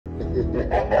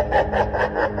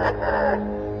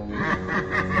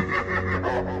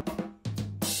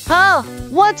Huh?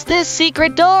 What's this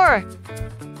secret door?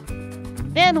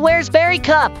 And where's Berry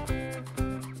Cup?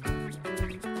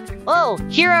 Oh,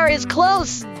 here are his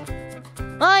clothes.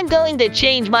 I'm going to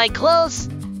change my clothes.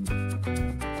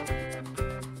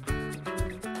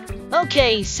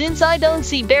 Okay, since I don't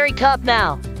see Berry Cup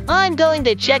now, I'm going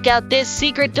to check out this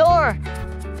secret door.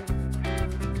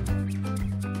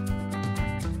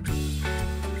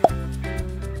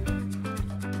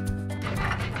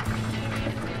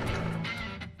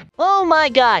 Oh my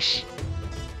gosh!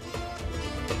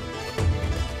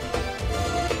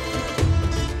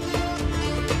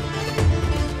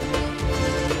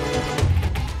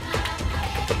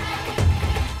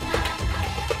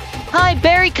 Hi,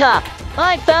 Berry Cup!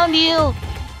 I found you!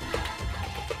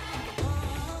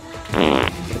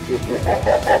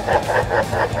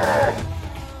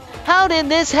 How did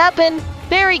this happen?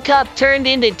 Berry Cup turned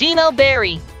into Dino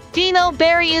Berry. Dino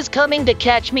Berry is coming to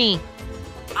catch me.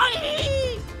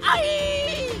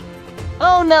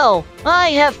 Oh no,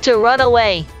 I have to run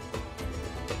away.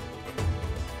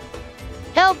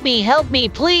 Help me,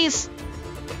 please.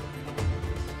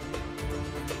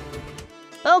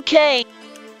 Okay.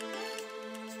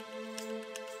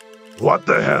 What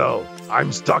the hell?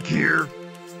 I'm stuck here?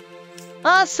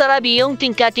 Sarabi yung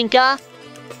tinka-tinka.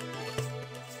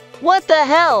 What the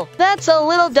hell? That's a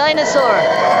little dinosaur.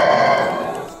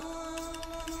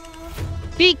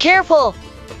 Be careful.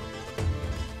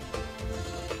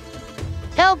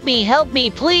 Help me,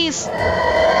 please.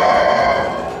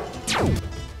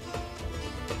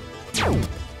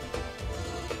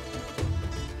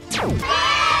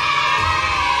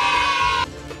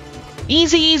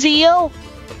 Easy, yo.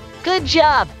 Good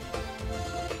job.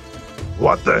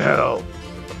 What the hell?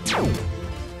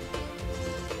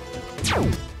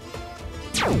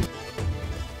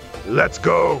 Let's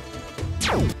go.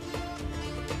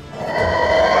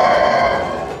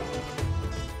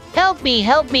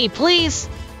 Help me, please.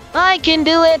 I can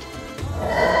do it.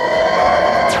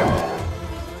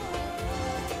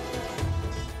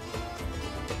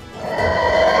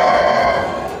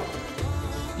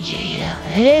 Yeah.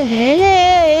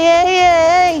 Hey.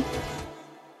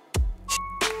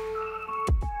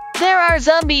 There are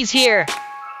zombies here.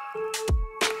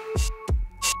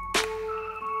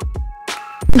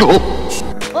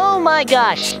 Oh my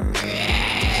gosh.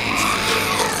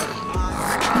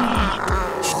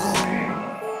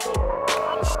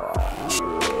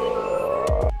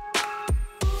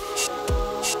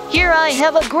 Here I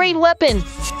have a great weapon.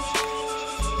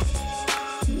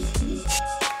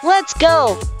 Let's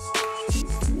go.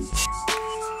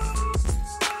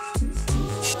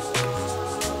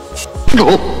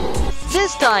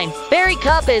 This time, Berry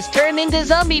Cup is turned into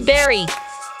Zombie Berry.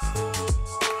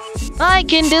 I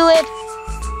can do it.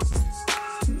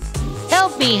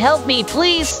 Help me,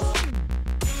 please.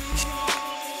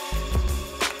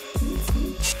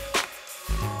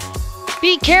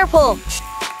 Be careful.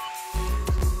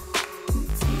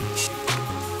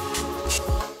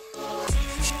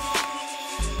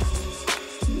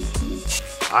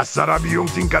 Asarabi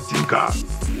yung tinka-tinka.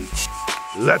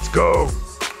 Let's go.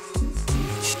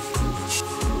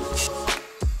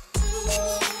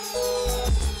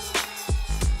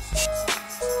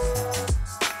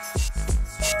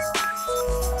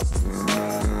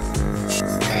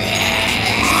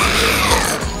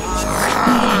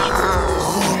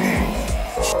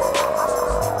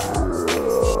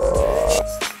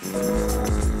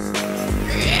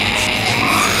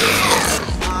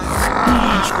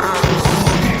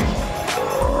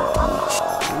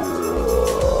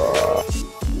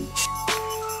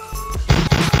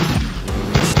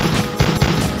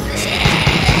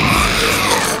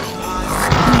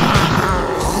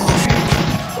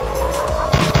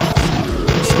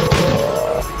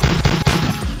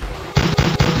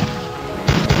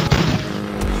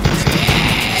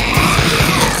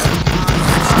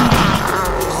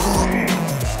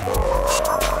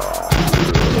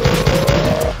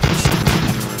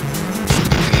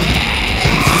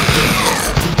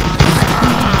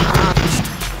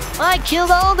 I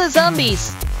killed all the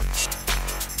zombies.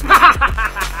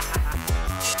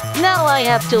 Now I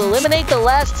have to eliminate the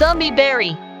last zombie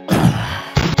berry.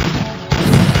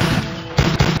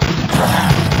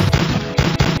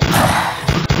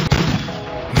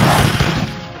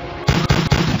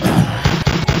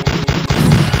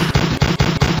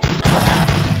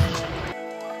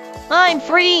 I'm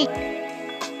free.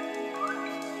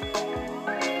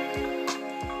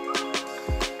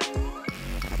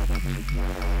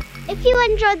 If you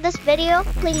enjoyed this video,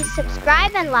 please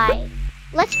subscribe and like.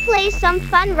 Let's play some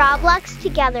fun Roblox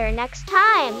together next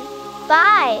time.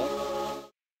 Bye!